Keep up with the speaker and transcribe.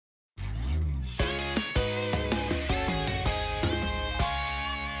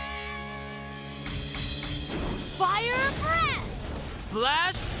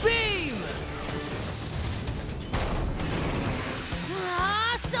Flash beam!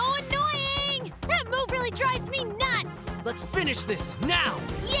 Ah, so annoying! That move really drives me nuts! Let's finish this now!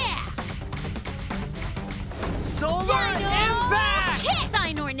 Yeah! Solar Dino impact! Hit!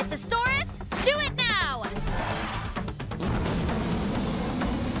 Sinornithosaurus, do it now!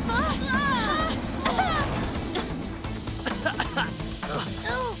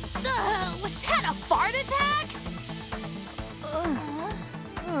 Was that a fart attack?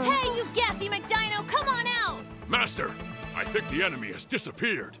 Hey, you gassy McDino, come on out! Master, I think the enemy has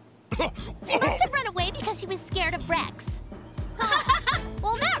disappeared. He must have run away because he was scared of Rex.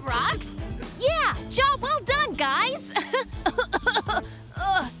 Well, that rocks. Yeah, job well done, guys.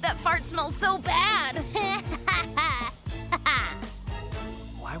 That fart smells so bad.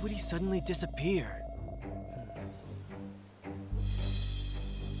 Why would he suddenly disappear?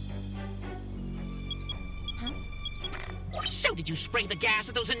 So did you spray the gas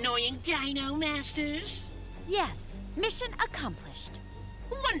at those annoying Dino Masters? Yes, mission accomplished.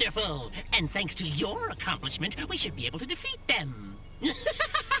 Wonderful! And thanks to your accomplishment, we should be able to defeat them. And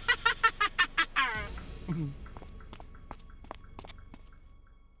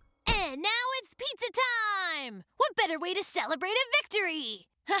now it's pizza time! What better way to celebrate a victory?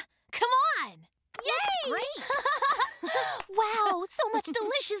 Come on! Yay! Great! Wow, so much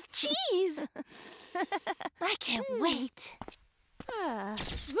delicious cheese! I can't wait.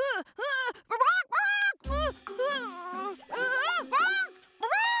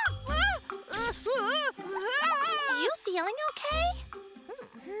 You feeling okay?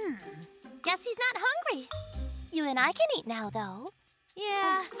 Guess he's not hungry. You and I can eat now, though.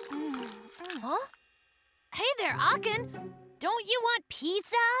 Yeah. Huh? Hey there, Akin. Don't you want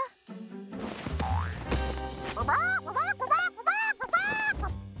pizza?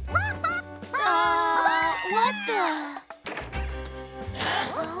 What the?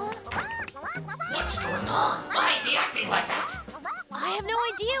 What's going on? Why is he acting like that? I have no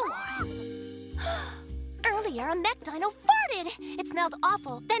idea why. Earlier, a mech dino farted. It smelled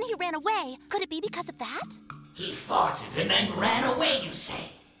awful. Then he ran away. Could it be because of that? He farted and then ran away, you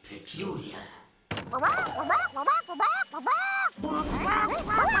say? Peculiar. Wow,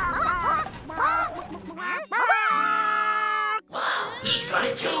 he's got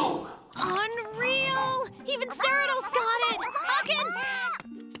it too! Unreal! Even Cerado's got it! Akin!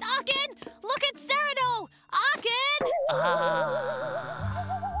 Akin! Look at Cerado! Akin!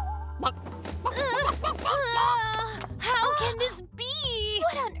 How can this be?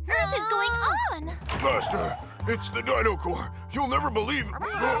 What on earth is going on? Master, it's the DinoCore. You'll never believe it.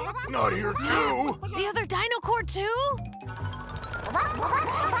 Not here, too. The other DinoCore too?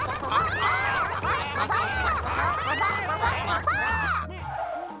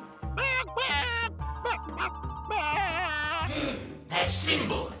 That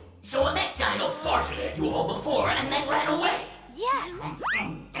symbol. So a mech dino farted at you all before and then ran away. Yes.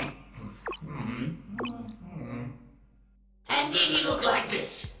 And did he look like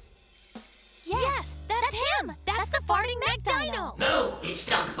this? Yes, that's him. That's the farting mech dino. No, it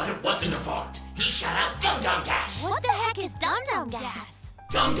stunk, but it wasn't a fart. He shot out dum-dum gas. What the heck is dum-dum gas?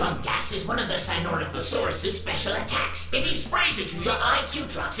 Dum-dum gas is one of the Sinornithosaurus' special attacks. If he sprays at you, your IQ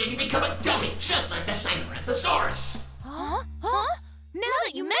drops and you become a dummy, just like the Sinornithosaurus. Huh? Huh? Now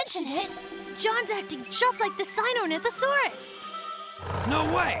that you mention it, John's acting just like the Sinornithosaurus. No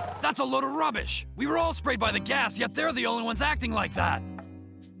way! That's a load of rubbish! We were all sprayed by the gas, yet they're the only ones acting like that!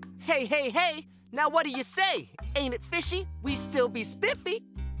 Hey, hey, hey! Now what do you say? Ain't it fishy? We still be spiffy.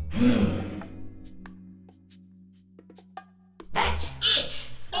 That's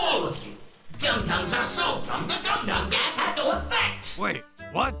it! All of you! Dum-dums are so dumb, the dum-dum gas had no effect! Wait,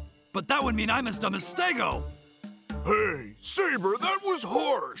 what? But that would mean I'm as dumb as Stego! Hey, Saber, that was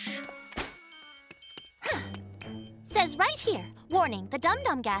harsh. Says right here, warning, the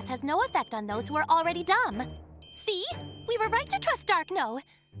dum-dum gas has no effect on those who are already dumb. See? We were right to trust Darkno.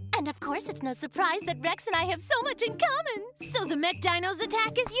 And of course, it's no surprise that Rex and I have so much in common. So the Mech Dino's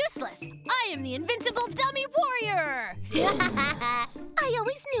attack is useless. I am the invincible dummy warrior. I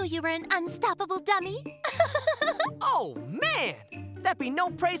always knew you were an unstoppable dummy. Oh, man! That'd be no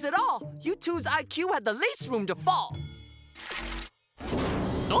praise at all. You two's IQ had the least room to fall.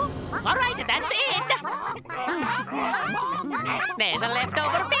 Oh, all right, that's it. There's a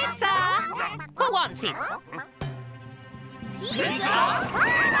leftover pizza. Who wants it? Pizza?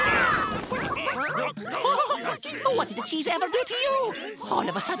 Oh, what did the cheese ever do to you? All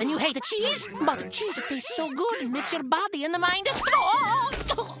of a sudden you hate the cheese? But the cheese, it tastes so good, it makes your body and the mind strong.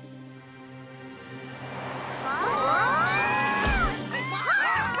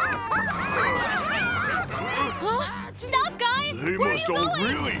 Stop, guys! They We're must must all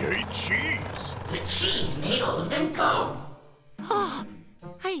really hate cheese. The cheese made all of them go. Oh,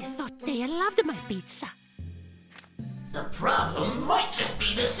 I thought they loved my pizza. The problem might just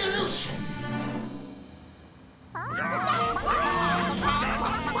be the solution.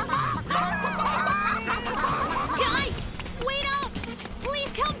 Guys, wait up!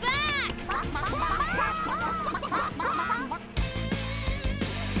 Please come back!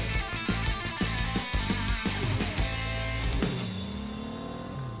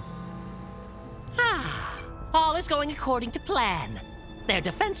 All is going according to plan. They're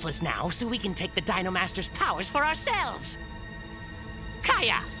defenseless now, so we can take the Dino Master's powers for ourselves.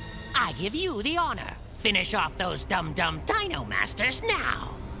 Kaya, I give you the honor. Finish off those dumb Dino Masters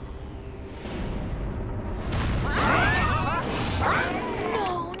now.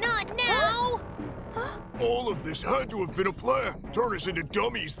 No, not now! All of this had to have been a plan. Turn us into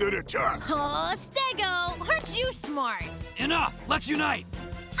dummies that attack. Oh, Stego, aren't you smart? Enough! Let's unite!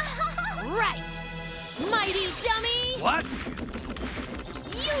 Right! Mighty Dummy! What?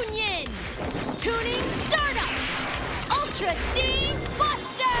 Union! Tuning Startup! Ultra D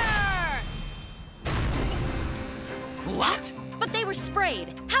Buster! What? But they were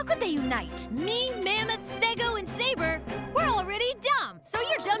sprayed. How could they unite? Me, Mammoth, Stego, and Saber, we're already dumb, so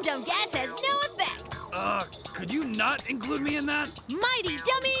your dum-dum gas has no effect. Could you not include me in that? Mighty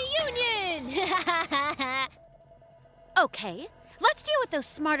Dummy Union! Okay, let's deal with those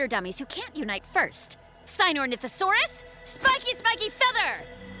smarter dummies who can't unite first. Sinornithosaurus, Spiky Feather!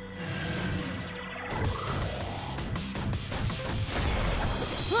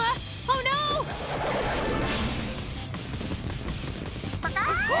 Oh no!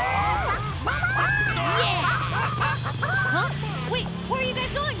 Yeah! Huh? Wait, where are you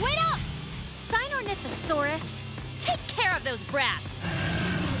guys going? Wait up! Sinornithosaurus, take care of those brats.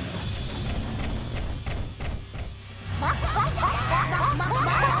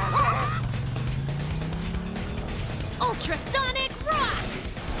 Ultrasonic Rock!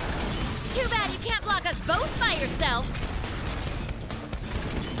 Too bad you can't block us both by yourself.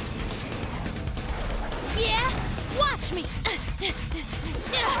 Yeah? Watch me!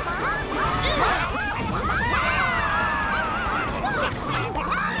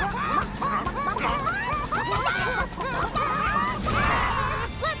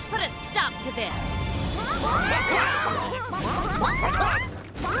 Let's put a stop to this.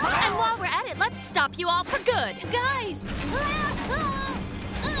 And while we're at it, let's stop you all for good. Guys!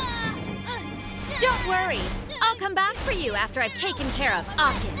 Don't worry. I'll come back for you after I've taken care of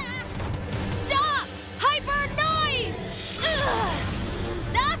Akin. Stop! Hyper noise!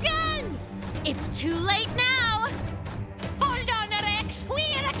 Akin! It's too late now. Hold on, Rex.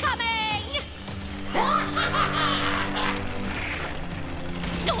 We're coming!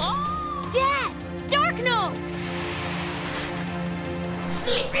 Dad! Darkno!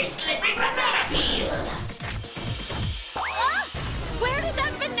 Slippery, slippery banana peel! Where did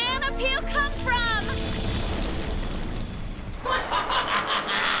that banana peel come from?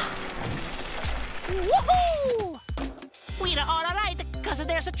 Woohoo! We're all right because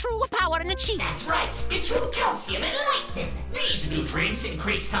there's a true power in the cheese. That's right, it's true calcium and lectin. These nutrients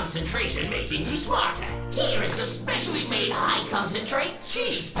increase concentration, making you smarter. Here is a specially made high-concentrate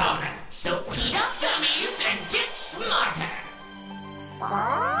cheese powder. So eat up, dummies, and get smarter.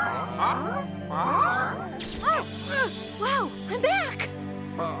 Wow, I'm back!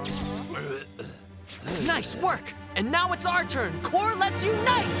 Nice work! And now it's our turn. Core, let's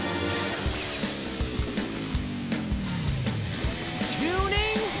unite!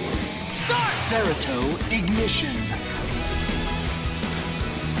 Tuning start! Cerato ignition.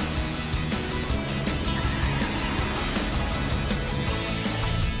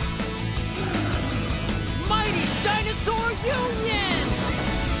 Mighty Dinosaur Union!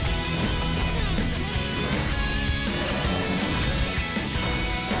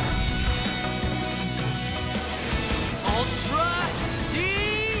 Ultra D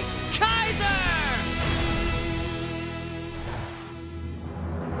Kaiser!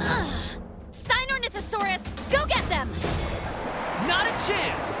 Sinornithosaurus, go get them! Not a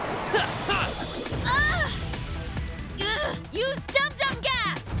chance! Use dum-dum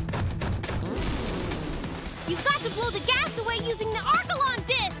gas! You've got to blow the gas away using the Archelon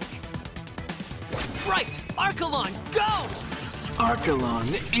disc! Right! Archelon, go!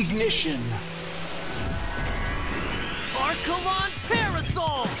 Archelon ignition. Archelon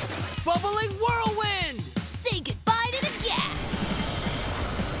Parasol! Bubbling Whirlwind! Say goodbye to the gas!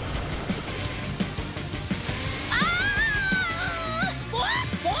 What?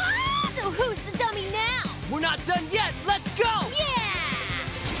 So who's the dummy now? We're not done yet! Let's go! Yeah!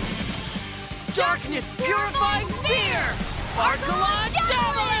 Darkness Purifying Spear! Arcalon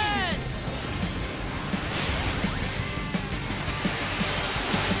Javelin!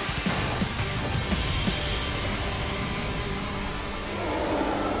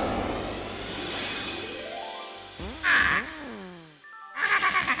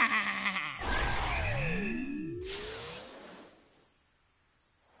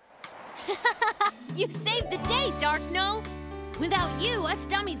 You saved the day, Darkno! Without you, us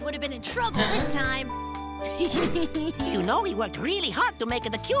dummies would have been in trouble this time. You know he worked really hard to make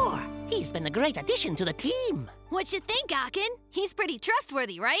the cure. He's been a great addition to the team. What you think, Akin? He's pretty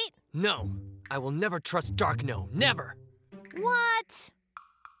trustworthy, right? No, I will never trust Darkno. Never. What?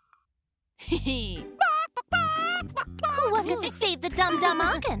 Who was it that saved the dum-dum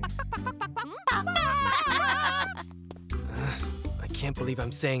Akin? I can't believe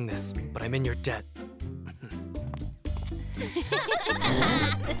I'm saying this, but I'm in your debt.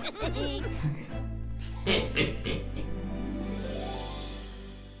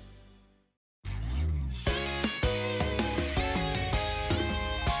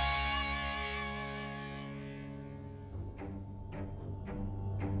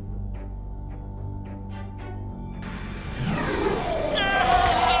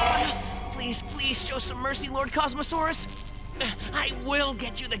 Please show some mercy, Lord Cosmosaurus. I will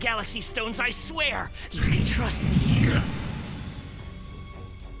get you the Galaxy Stones, I swear. You can trust me.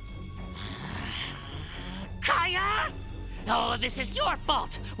 Kaya! All of this is your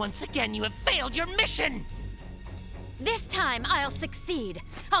fault. Once again, you have failed your mission. This time, I'll succeed.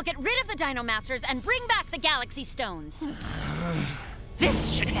 I'll get rid of the Dino Masters and bring back the Galaxy Stones.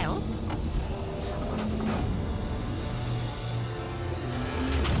 This should help.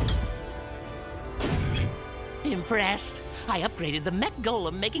 Impressed? I upgraded the Mech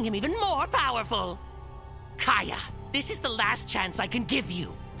Golem, making him even more powerful. Kaya, this is the last chance I can give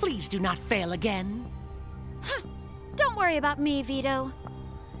you. Please do not fail again. Don't worry about me, Vito.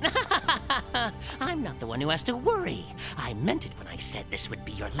 I'm not the one who has to worry. I meant it when I said this would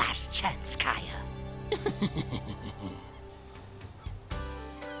be your last chance, Kaya.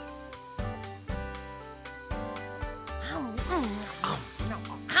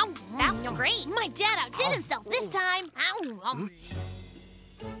 That was great. My dad outdid himself this time.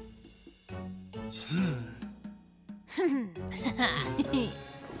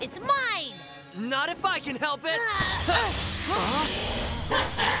 It's mine. Not if I can help it!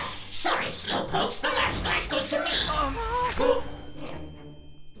 Sorry, Slowpokes. The last slice goes to me.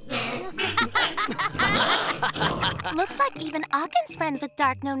 Looks like even Akin's friends with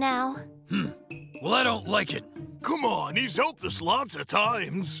Darkno now. Well, I don't like it. Come on, he's helped us lots of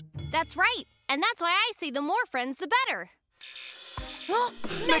times. That's right. And that's why I see the more friends, the better.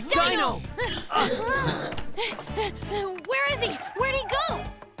 Mech Dino! Where is he? Where'd he go?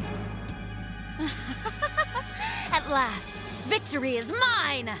 At last, victory is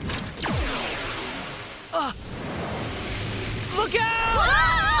mine! Look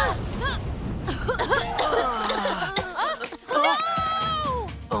out! No!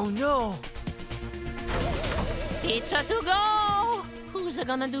 Oh no! Pizza to go! Who's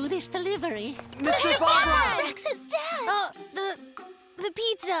gonna do this delivery? Mr. Barbara! Rex is dead! The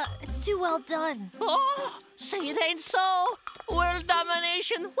pizza, it's too well done. Oh, say it ain't so. World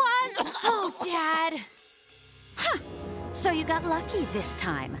domination won. Oh, Dad. Huh. So you got lucky this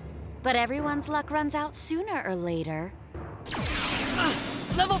time. But everyone's luck runs out sooner or later.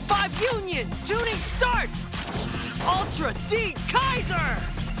 Level 5 Union! Tuning start! Ultra D Kaiser!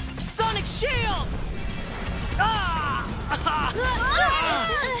 Sonic Shield!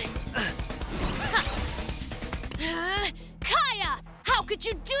 Kaya! How could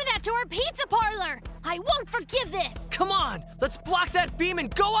you do that to our pizza parlor? I won't forgive this! Come on! Let's block that beam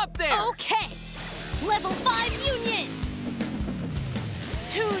and go up there! Okay! Level 5 Union!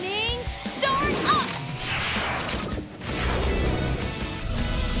 Tuning, start up!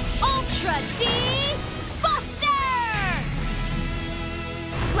 Ultra D Buster!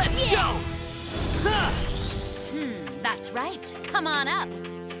 Let's go! That's right. Come on up.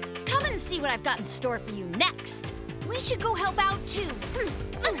 Come and see what I've got in store for you next. We should go help out too.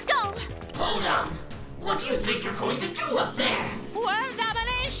 Let's go! Hold on. What do you think you're going to do up there? World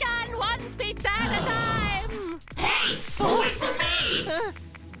domination, one pizza at a time. Hey, wait for me!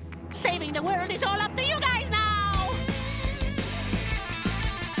 Saving the world is all up to you guys now.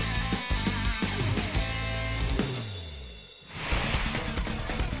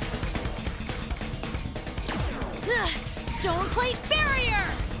 Stone plate barrier!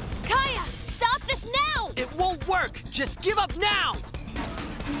 Kaya, stop this now! It won't work! Just give up now!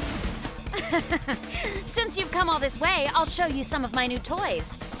 Since you've come all this way, I'll show you some of my new toys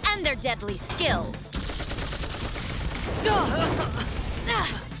and their deadly skills.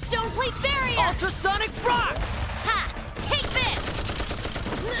 Stone plate barrier! Ultrasonic rock! Ha! Take this!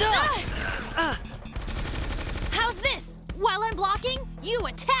 How's this? While I'm blocking, you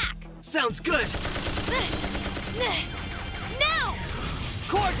attack! Sounds good. Now!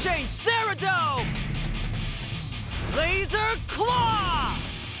 Core change, Cerado! Laser claw!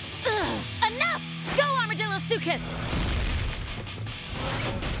 Enough! Go, Armadillo-suchus!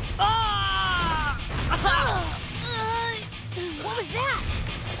 Ah! What was that?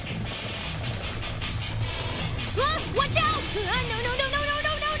 Watch out!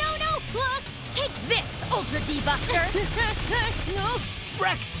 No! Take this, Ultra D-Buster! No!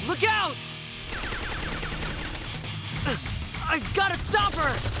 Rex, look out! I've got to stop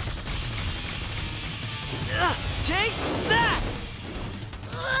her! Take that!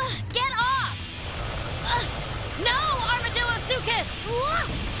 Get off! No, Armadillo-suchus!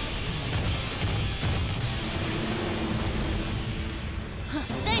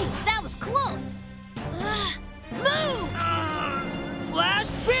 Thanks, that was close! Move! Flash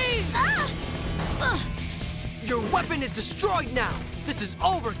beam! Your weapon is destroyed now! This is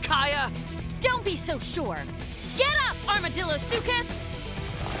over, Kaya! Don't be so sure. Get up, Armadillo-suchus!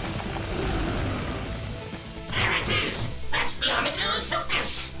 There it is! That's the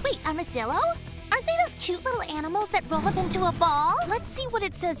Armadillo-suchus! Wait, armadillo? Aren't they those cute little animals that roll up into a ball? Let's see what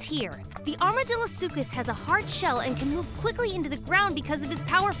it says here. The Armadillo-suchus has a hard shell and can move quickly into the ground because of his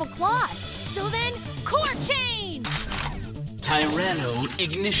powerful claws. So then, core change! Tyranno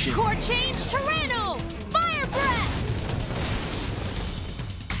ignition. Core change, Tyranno! Fire breath!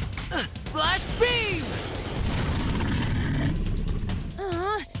 Flash beam!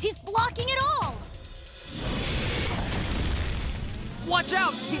 He's blocking it all! Watch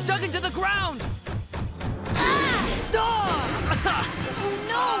out! He dug into the ground! Oh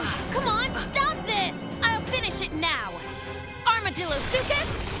no! Come on, stop this! I'll finish it now! Armadillo-suchus,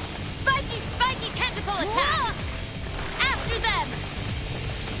 spiky tentacle attack! After them!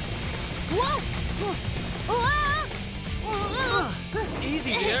 Whoa!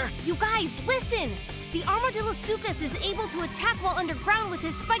 Easy there. You guys, listen! The Armadillo-suchus is able to attack while underground with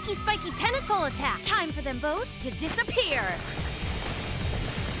his spiky tentacle attack. Time for them both to disappear.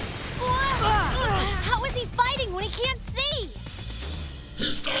 How is he fighting when he can't see?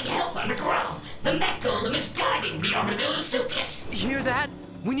 He's getting help underground. The Mech Golem is guiding the Armadillo-suchus. Hear that?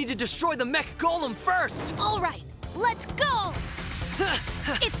 We need to destroy the Mech Golem first! All right, let's go!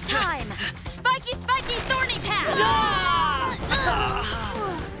 It's time! Spiky thorny path!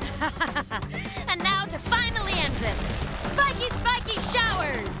 And now to finally end this, spiky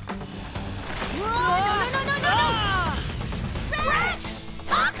showers! No! Rex!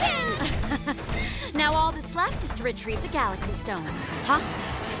 Hawken! Now all that's left is to retrieve the Galaxy Stones. Huh?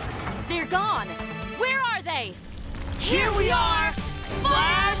 They're gone. Where are they? Here we are!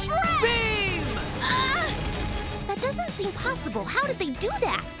 Flash beam! That doesn't seem possible. How did they do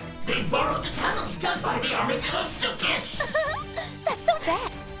that? They borrowed the tunnels dug by the Armadillo-suchus. That's so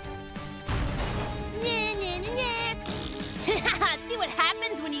Rex. See what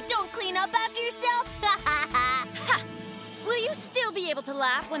happens when you don't clean up after yourself? Will you still be able to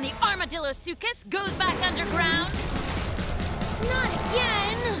laugh when the Armadillo-suchus goes back underground? Not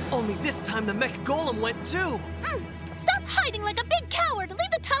again! Only this time the Mech Golem went too! Stop hiding like a big coward!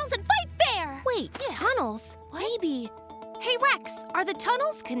 Leave the tunnels and fight fair! Wait, tunnels? Maybe. Hey, Rex, are the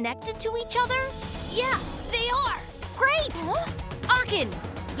tunnels connected to each other? Yeah, they are! Great! Aachen,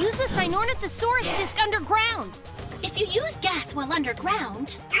 use the Sinornithosaurus disc underground! If you use gas while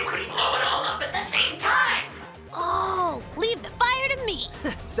underground... You can blow it all up at the same time. Oh, leave the fire to me!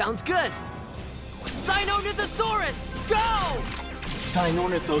 Sounds good! Sinornithosaurus, go!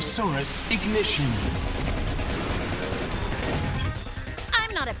 Sinornithosaurus ignition.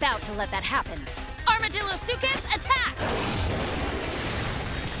 I'm not about to let that happen. Armadillo-suchus, attack!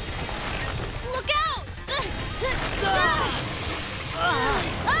 Look out!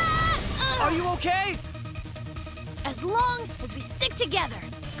 Are you okay? As long as we stick together.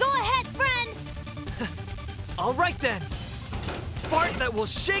 Go ahead, friend! All right then. Fart that will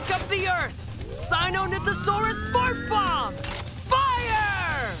shake up the earth. Sinornithosaurus fart bomb!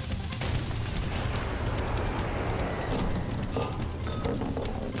 Fire!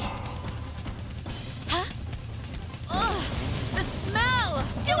 Huh? Ugh, the smell!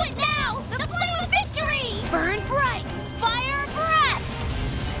 Do it now! The flame of victory! Burn bright! Fire breath!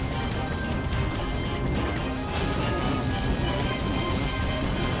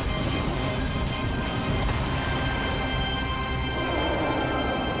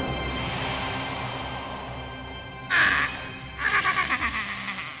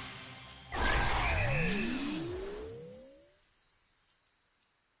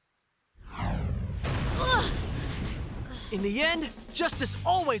 In the end, justice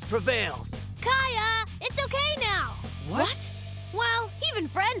always prevails. Kaya, it's okay now. What? Well, even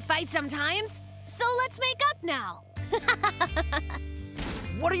friends fight sometimes. So let's make up now.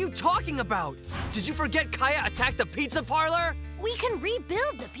 What are you talking about? Did you forget Kaya attacked the pizza parlor? We can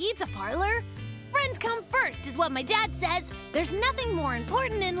rebuild the pizza parlor. Friends come first is what my dad says. There's nothing more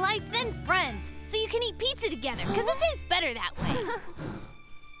important in life than friends. So you can eat pizza together, because it tastes better that way.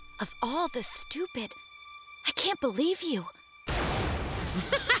 Of all the stupid... I can't believe you.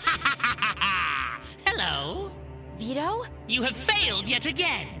 Hello. Vito? You have failed yet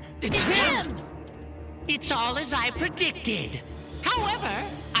again. It's him! It's all as I predicted. However,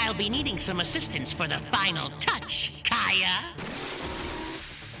 I'll be needing some assistance for the final touch, Kaya.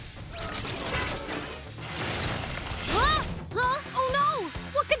 Huh? Huh? Oh no!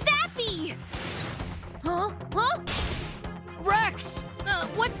 What could that be? Huh? Huh? Rex!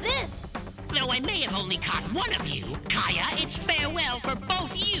 What's this? Though I may have only caught one of you, Kaya, it's farewell for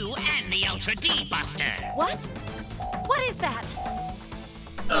both you and the Ultra D Buster. What? What is that?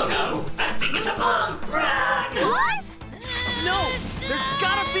 Oh no, that thing is a bomb! Run! What? No! There's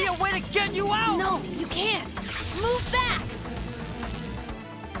gotta be a way to get you out! No, you can't. Move back.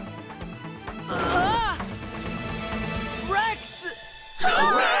 Rex!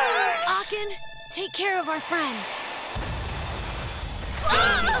 Go Rex! Akin, take care of our friends.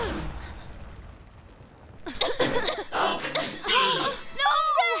 How could this be? No,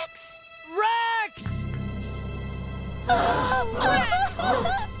 Rex! Rex!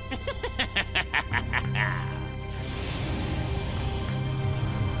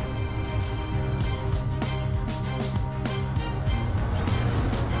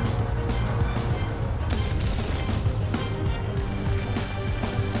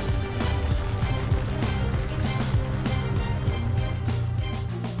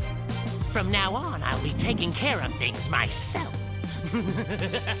 From now on, I'll be taking care of things myself.